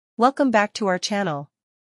Welcome back to our channel.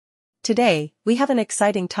 Today, we have an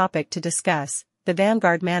exciting topic to discuss, the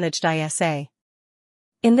Vanguard Managed ISA.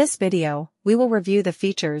 In this video, we will review the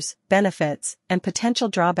features, benefits, and potential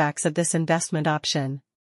drawbacks of this investment option.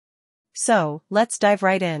 So, let's dive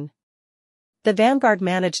right in. The Vanguard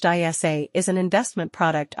Managed ISA is an investment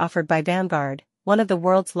product offered by Vanguard, one of the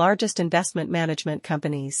world's largest investment management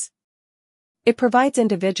companies. It provides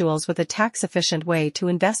individuals with a tax-efficient way to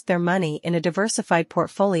invest their money in a diversified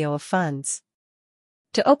portfolio of funds.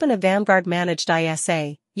 To open a Vanguard Managed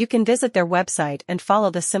ISA, you can visit their website and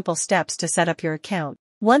follow the simple steps to set up your account.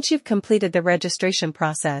 Once you've completed the registration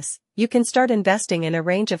process, you can start investing in a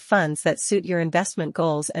range of funds that suit your investment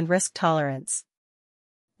goals and risk tolerance.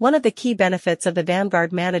 One of the key benefits of the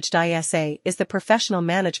Vanguard Managed ISA is the professional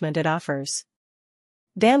management it offers.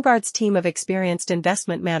 Vanguard's team of experienced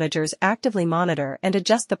investment managers actively monitor and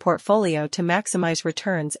adjust the portfolio to maximize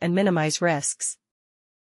returns and minimize risks.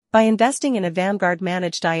 By investing in a Vanguard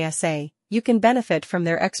Managed ISA, you can benefit from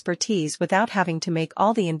their expertise without having to make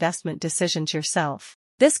all the investment decisions yourself.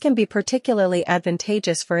 This can be particularly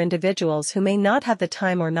advantageous for individuals who may not have the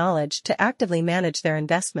time or knowledge to actively manage their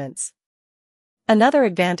investments. Another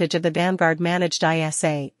advantage of the Vanguard Managed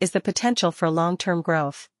ISA is the potential for long-term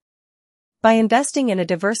growth. By investing in a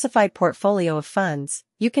diversified portfolio of funds,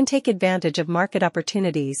 you can take advantage of market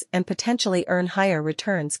opportunities and potentially earn higher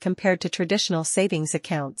returns compared to traditional savings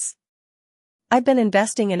accounts. I've been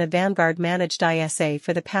investing in a Vanguard Managed ISA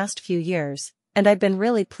for the past few years, and I've been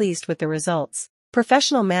really pleased with the results.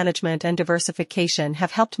 Professional management and diversification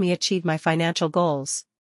have helped me achieve my financial goals.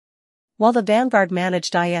 While the Vanguard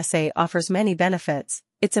Managed ISA offers many benefits,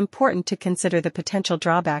 it's important to consider the potential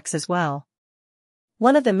drawbacks as well.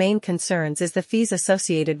 One of the main concerns is the fees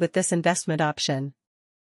associated with this investment option.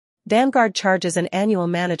 Vanguard charges an annual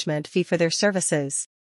management fee for their services.